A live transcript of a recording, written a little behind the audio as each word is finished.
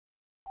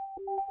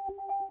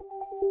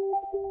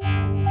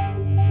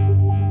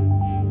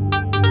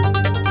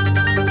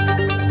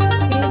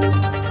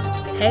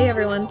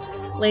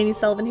Lainey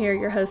Sullivan here,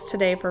 your host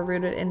today for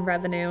Rooted in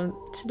Revenue.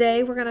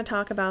 Today we're going to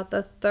talk about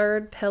the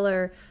third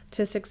pillar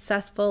to a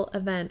successful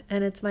event,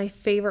 and it's my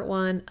favorite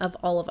one of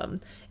all of them.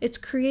 It's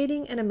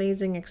creating an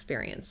amazing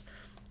experience.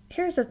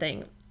 Here's the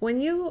thing. When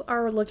you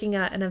are looking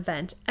at an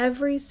event,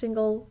 every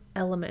single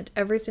element,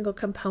 every single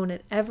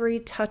component, every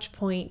touch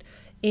point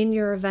in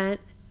your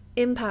event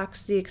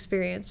impacts the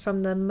experience, from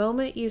the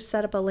moment you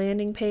set up a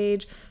landing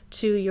page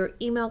to your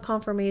email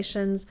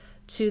confirmations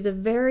to the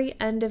very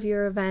end of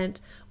your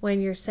event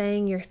when you're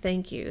saying your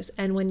thank yous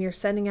and when you're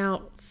sending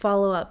out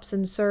follow-ups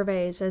and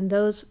surveys and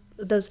those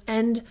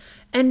ending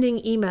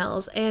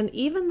emails, and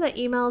even the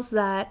emails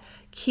that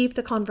keep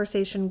the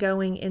conversation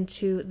going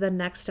into the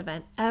next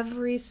event.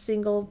 Every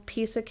single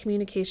piece of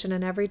communication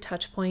and every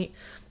touch point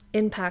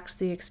impacts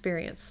the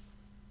experience.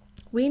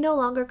 We no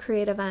longer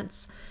create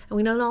events and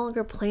we no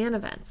longer plan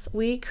events.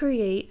 We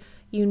create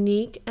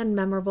unique and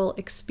memorable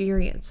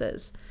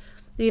experiences.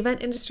 The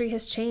event industry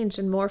has changed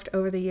and morphed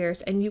over the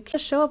years, and you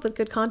can't show up with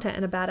good content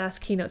and a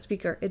badass keynote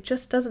speaker. It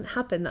just doesn't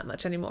happen that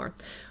much anymore.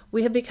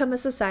 We have become a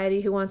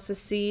society who wants to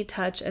see,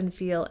 touch, and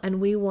feel,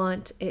 and we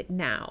want it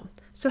now.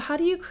 So how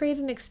do you create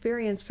an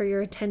experience for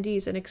your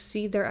attendees and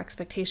exceed their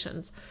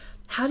expectations?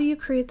 How do you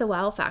create the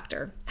wow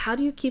factor? How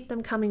do you keep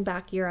them coming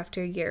back year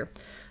after year?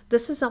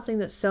 This is something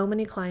that so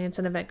many clients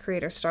and event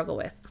creators struggle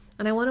with,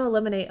 and I want to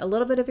eliminate a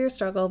little bit of your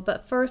struggle,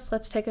 but first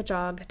let's take a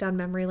jog down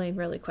memory lane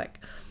really quick.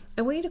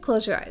 I want you to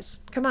close your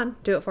eyes. Come on,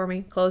 do it for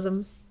me. Close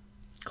them.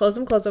 Close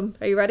them, close them.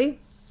 Are you ready?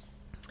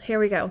 Here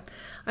we go.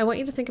 I want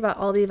you to think about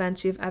all the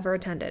events you've ever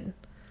attended.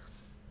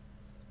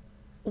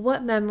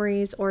 What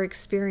memories or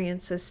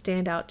experiences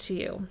stand out to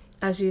you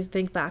as you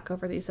think back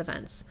over these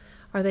events?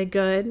 Are they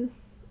good?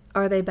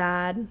 Are they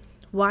bad?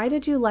 Why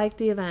did you like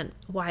the event?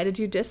 Why did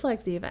you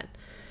dislike the event?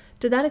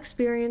 Did that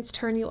experience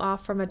turn you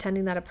off from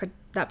attending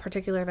that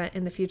particular event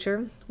in the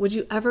future? Would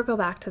you ever go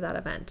back to that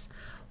event?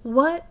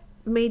 What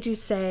made you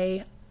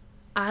say,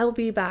 I'll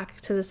be back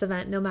to this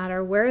event no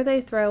matter where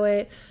they throw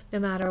it, no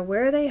matter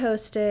where they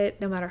host it,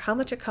 no matter how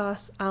much it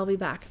costs, I'll be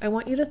back. I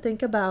want you to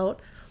think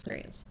about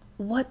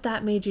what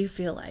that made you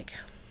feel like.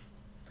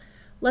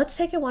 Let's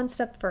take it one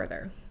step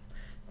further.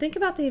 Think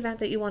about the event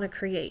that you want to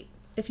create.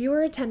 If you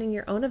were attending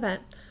your own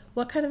event,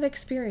 what kind of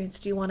experience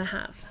do you want to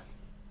have?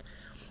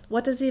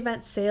 What does the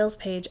event sales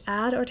page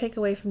add or take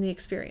away from the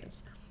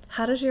experience?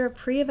 How does your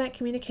pre-event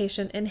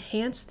communication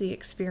enhance the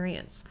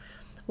experience?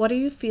 What are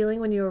you feeling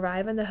when you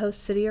arrive in the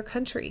host city or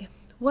country?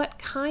 What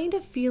kind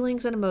of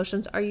feelings and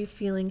emotions are you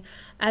feeling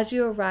as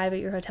you arrive at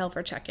your hotel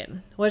for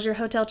check-in? Was your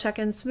hotel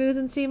check-in smooth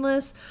and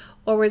seamless,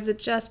 or was it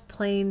just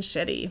plain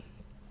shitty?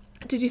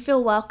 Did you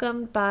feel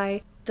welcomed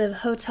by the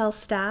hotel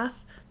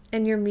staff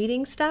and your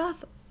meeting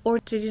staff, or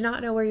did you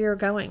not know where you were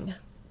going?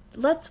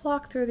 Let's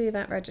walk through the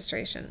event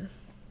registration.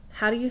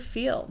 How do you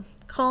feel?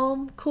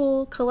 Calm,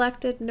 cool,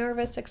 collected,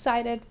 nervous,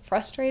 excited,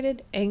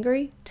 frustrated,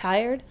 angry,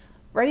 tired,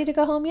 ready to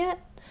go home yet?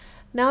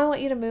 Now I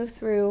want you to move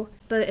through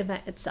the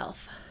event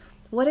itself.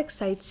 What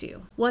excites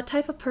you? What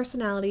type of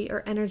personality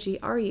or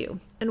energy are you?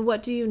 And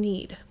what do you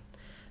need?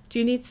 Do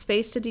you need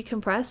space to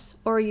decompress,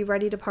 or are you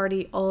ready to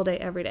party all day,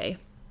 every day?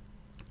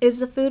 Is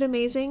the food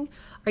amazing?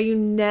 Are you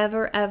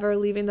never, ever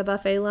leaving the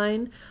buffet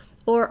line?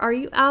 Or are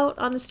you out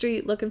on the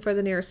street looking for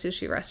the nearest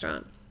sushi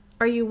restaurant?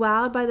 Are you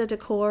wowed by the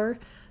decor?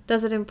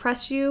 Does it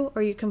impress you,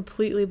 or are you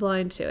completely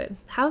blind to it?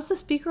 How's the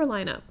speaker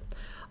lineup?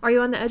 Are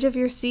you on the edge of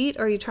your seat,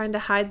 or are you trying to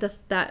hide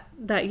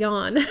that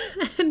yawn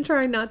and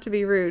trying not to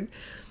be rude?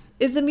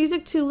 Is the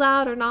music too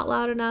loud or not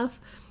loud enough?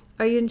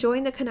 Are you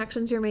enjoying the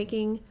connections you're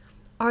making?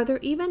 Are there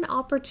even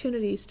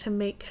opportunities to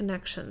make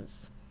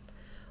connections?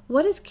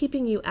 What is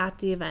keeping you at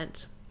the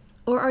event?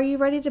 Or are you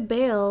ready to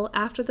bail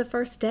after the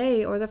first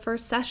day or the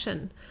first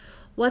session?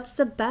 What's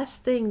the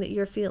best thing that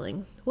you're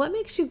feeling? What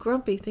makes you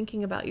grumpy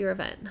thinking about your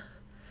event?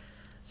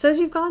 So as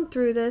you've gone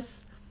through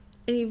this,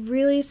 and you've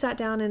really sat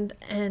down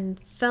and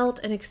felt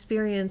and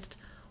experienced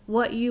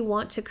what you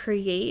want to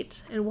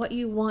create and what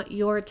you want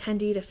your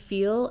attendee to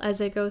feel as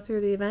they go through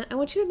the event, I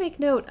want you to make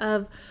note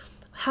of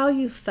how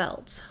you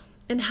felt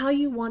and how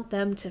you want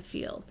them to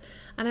feel.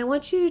 And I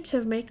want you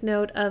to make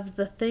note of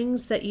the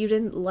things that you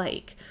didn't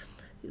like,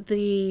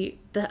 the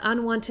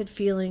unwanted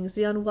feelings,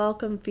 the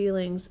unwelcome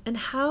feelings, and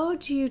how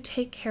do you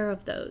take care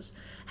of those?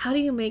 How do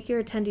you make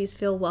your attendees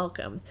feel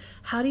welcome?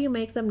 How do you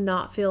make them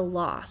not feel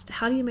lost?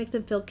 How do you make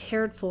them feel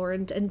cared for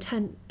and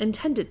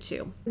intended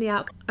to?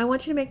 I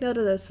want you to make note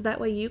of those so that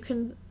way you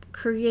can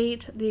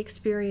create the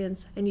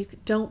experience and you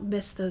don't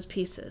miss those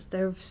pieces.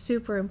 They're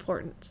super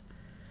important.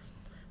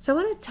 So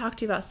I want to talk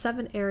to you about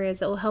 7 areas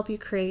that will help you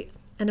create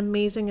an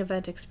amazing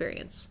event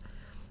experience.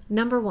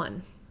 Number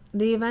 1,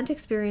 the event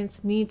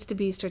experience needs to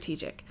be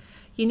strategic.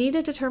 You need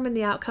to determine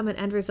the outcome and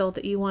end result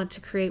that you want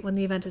to create when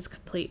the event is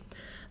complete.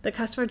 The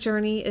customer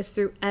journey is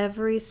through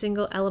every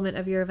single element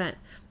of your event,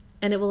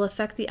 and it will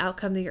affect the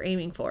outcome that you're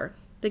aiming for.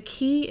 The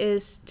key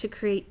is to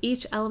create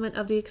each element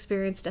of the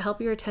experience to help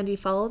your attendee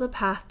follow the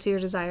path to your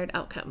desired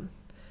outcome.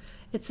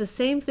 It's the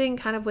same thing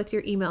kind of with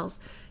your emails.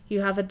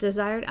 You have a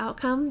desired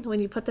outcome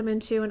when you put them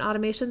into an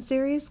automation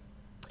series,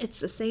 It's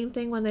the same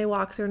thing when they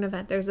walk through an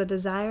event. There's a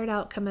desired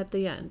outcome at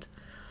the end.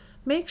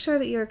 Make sure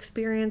that your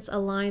experience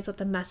aligns with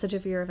the message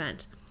of your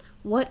event.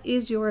 What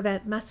is your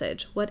event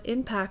message? What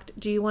impact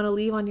do you want to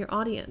leave on your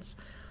audience?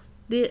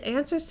 The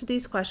answers to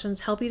these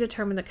questions help you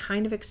determine the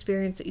kind of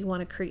experience that you want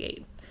to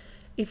create.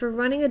 If you're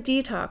running a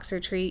detox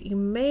retreat, you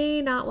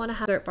may not want to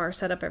have a dessert bar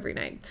set up every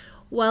night.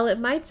 While it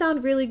might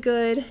sound really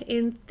good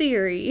in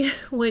theory,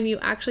 when you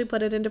actually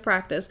put it into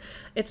practice,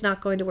 it's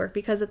not going to work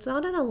because it's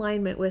not in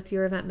alignment with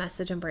your event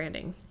message and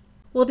branding.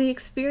 Will the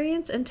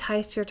experience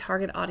entice your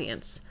target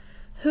audience?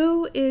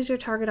 Who is your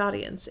target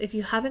audience? If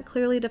you haven't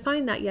clearly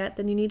defined that yet,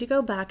 then you need to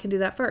go back and do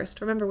that first.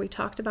 Remember, we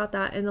talked about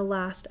that in the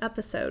last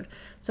episode.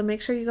 So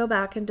make sure you go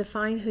back and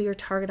define who your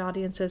target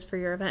audience is for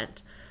your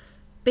event.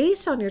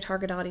 Based on your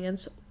target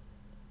audience,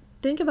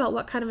 think about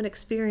what kind of an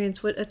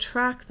experience would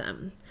attract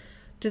them.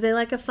 Do they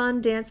like a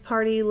fun dance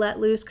party, let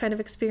loose kind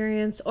of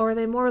experience, or are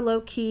they more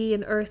low-key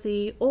and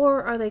earthy,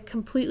 or are they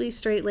completely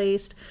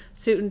straight-laced,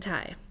 suit and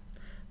tie?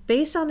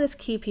 Based on this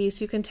key piece,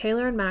 you can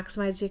tailor and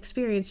maximize the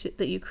experience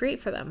that you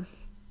create for them.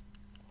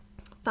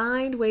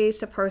 Find ways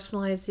to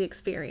personalize the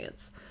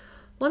experience.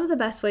 One of the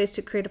best ways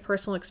to create a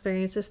personal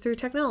experience is through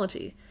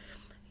technology.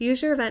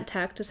 Use your event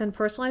tech to send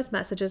personalized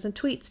messages and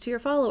tweets to your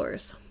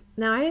followers.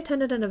 Now, I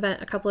attended an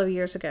event a couple of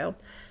years ago,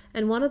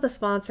 and one of the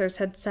sponsors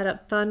had set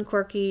up fun,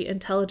 quirky,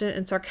 intelligent,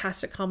 and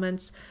sarcastic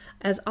comments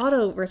as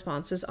auto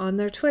responses on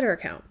their Twitter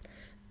account.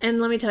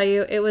 And let me tell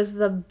you, it was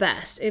the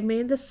best. It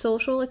made the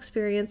social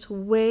experience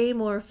way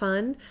more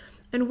fun.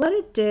 And what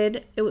it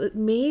did, it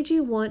made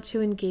you want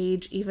to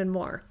engage even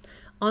more.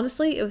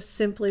 Honestly, it was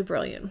simply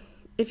brilliant.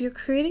 If you're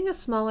creating a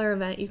smaller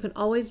event, you can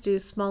always do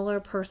smaller,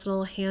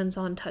 personal,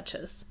 hands-on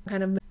touches.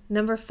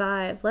 Number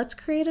 5, let's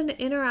create an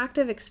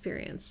interactive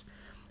experience.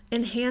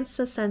 Enhance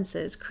the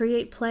senses,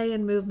 create play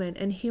and movement,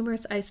 and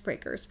humorous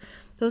icebreakers.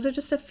 Those are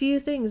just a few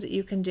things that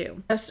you can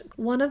do.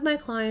 One of my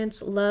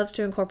clients loves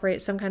to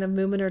incorporate some kind of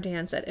movement or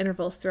dance at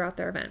intervals throughout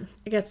their event.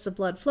 It gets the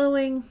blood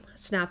flowing,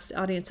 snaps the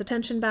audience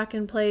attention back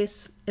in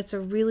place. It's a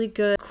really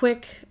good,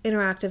 quick,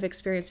 interactive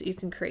experience that you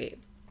can create.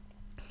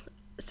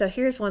 So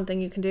here's one thing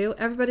you can do.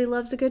 Everybody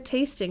loves a good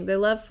tasting. They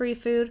love free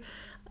food.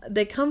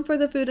 They come for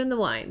the food and the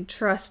wine.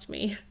 Trust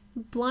me.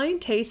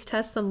 Blind taste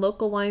test some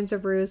local wines or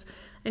brews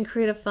and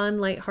create a fun,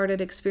 lighthearted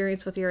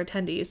experience with your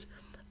attendees.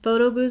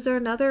 Photo booths are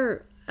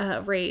another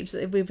rage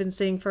that we've been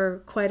seeing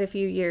for quite a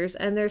few years,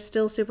 and they're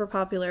still super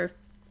popular.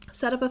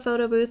 Set up a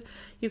photo booth.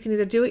 You can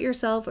either do it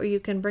yourself or you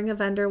can bring a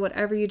vendor.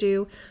 Whatever you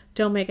do,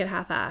 don't make it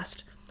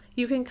half-assed.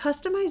 You can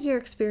customize your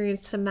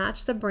experience to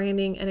match the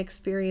branding and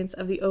experience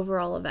of the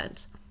overall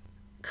event.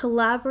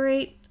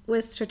 Collaborate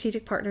with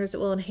strategic partners that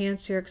will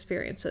enhance your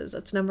experiences.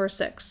 That's number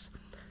 6.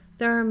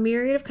 There are a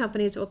myriad of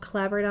companies that will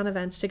collaborate on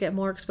events to get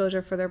more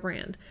exposure for their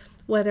brand,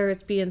 whether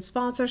it be in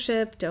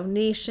sponsorship,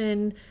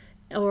 donation,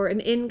 or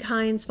an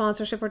in-kind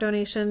sponsorship or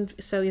donation,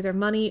 so either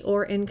money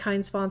or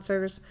in-kind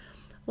sponsors.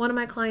 One of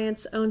my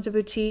clients owns a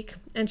boutique,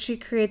 and she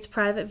creates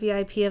private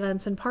VIP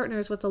events and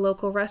partners with the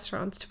local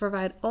restaurants to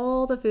provide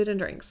all the food and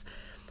drinks.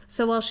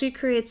 So while she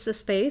creates the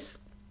space,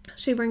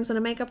 she brings in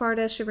a makeup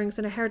artist, she brings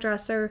in a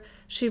hairdresser,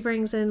 she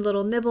brings in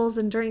little nibbles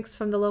and drinks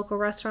from the local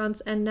restaurants,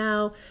 and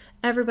now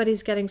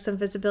everybody's getting some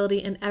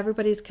visibility and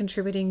everybody's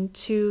contributing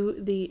to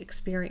the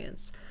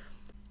experience.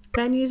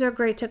 Venues are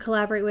great to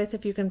collaborate with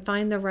if you can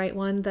find the right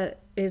one that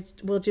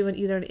will do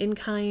either an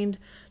in-kind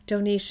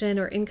donation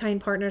or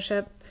in-kind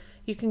partnership.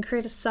 You can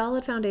create a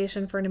solid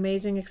foundation for an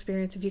amazing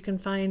experience if you can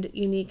find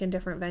unique and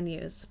different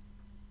venues.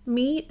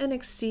 Meet and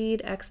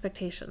exceed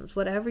expectations.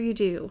 Whatever you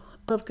do,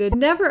 love good.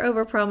 Never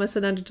overpromise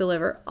and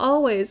underdeliver.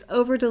 Always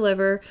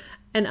overdeliver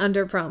and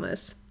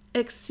underpromise.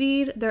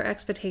 Exceed their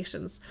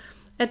expectations.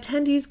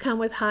 Attendees come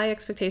with high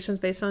expectations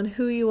based on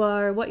who you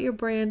are, what your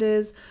brand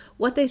is,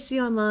 what they see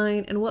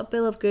online, and what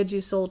bill of goods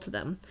you sold to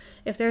them.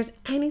 If there's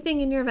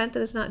anything in your event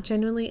that is not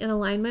genuinely in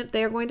alignment,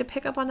 they are going to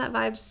pick up on that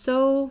vibe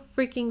so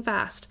freaking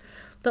fast.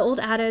 The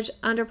old adage,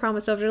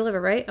 underpromise,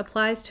 overdeliver, right?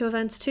 Applies to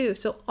events too.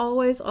 So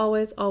always,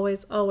 always,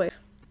 always, always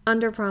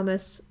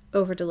underpromise,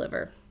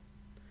 overdeliver.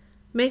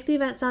 Make the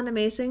event sound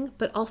amazing,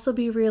 but also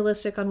be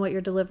realistic on what you're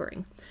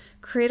delivering.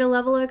 Create a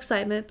level of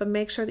excitement, but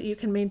make sure that you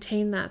can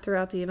maintain that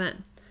throughout the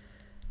event.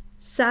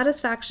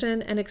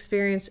 Satisfaction and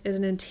experience is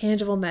an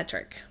intangible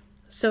metric.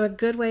 So a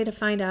good way to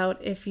find out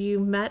if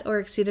you met or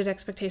exceeded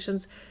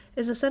expectations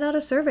is to send out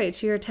a survey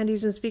to your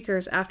attendees and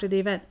speakers after the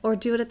event, or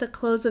do it at the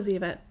close of the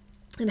event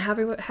and have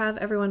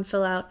everyone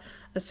fill out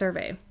a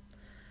survey.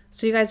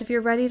 So you guys, if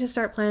you're ready to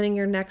start planning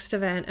your next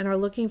event and are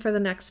looking for the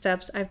next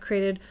steps, I've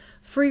created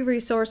free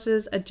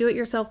resources, a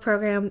do-it-yourself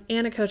program,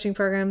 and a coaching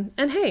program.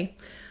 And hey,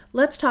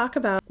 let's talk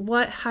about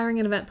what hiring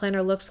an event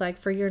planner looks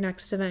like for your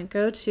next event.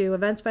 Go to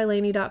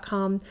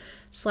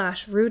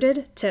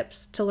eventsbylaney.com/rooted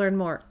tips to learn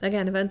more.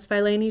 Again,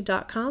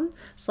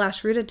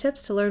 eventsbylaney.com/rooted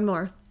tips to learn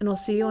more. And we'll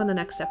see you on the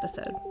next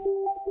episode.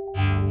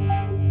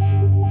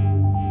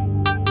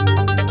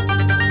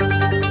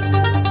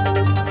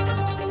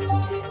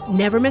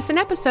 Never miss an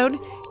episode.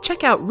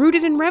 Check out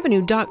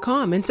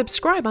rootedinrevenue.com and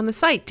subscribe on the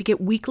site to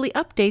get weekly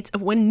updates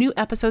of when new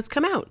episodes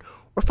come out.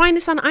 or find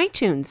us on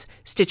iTunes,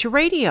 Stitcher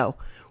Radio.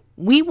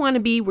 We want to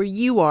be where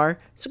you are,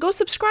 so go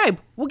subscribe.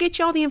 We'll get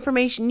you all the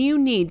information you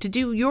need to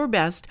do your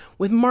best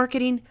with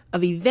marketing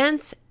of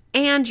events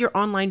and your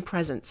online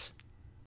presence.